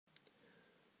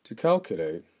To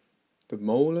calculate the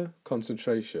molar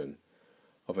concentration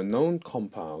of a known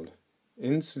compound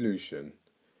in solution,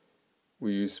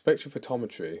 we use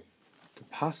spectrophotometry to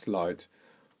pass light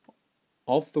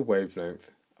of the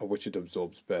wavelength at which it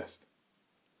absorbs best,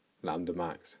 lambda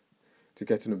max, to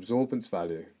get an absorbance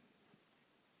value.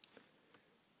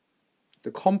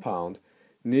 The compound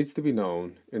needs to be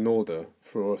known in order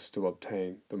for us to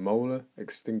obtain the molar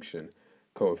extinction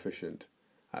coefficient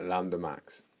at lambda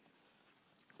max.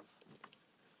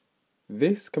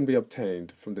 This can be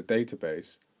obtained from the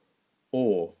database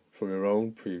or from your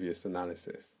own previous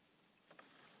analysis.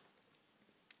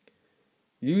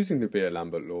 Using the Beer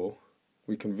Lambert law,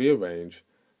 we can rearrange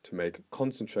to make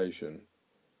concentration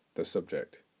the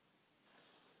subject.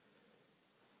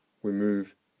 We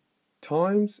move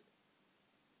times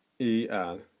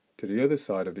EL to the other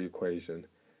side of the equation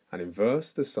and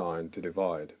inverse the sign to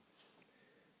divide.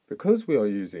 Because we are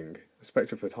using a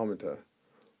spectrophotometer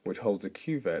which holds a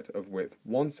cuvette of width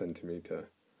 1 cm,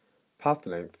 path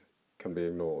length can be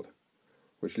ignored,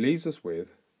 which leaves us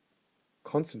with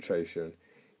concentration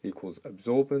equals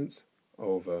absorbance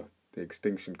over the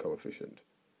extinction coefficient,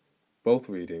 both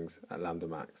readings at lambda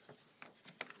max.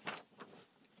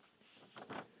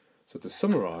 So to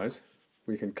summarize,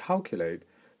 we can calculate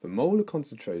the molar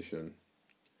concentration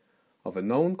of a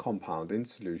known compound in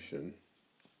solution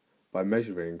by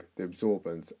measuring the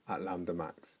absorbance at lambda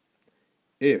max,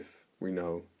 if we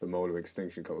know the molar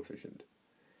extinction coefficient,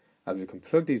 as we can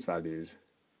plug these values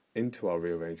into our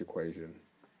rearranged equation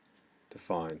to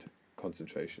find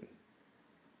concentration.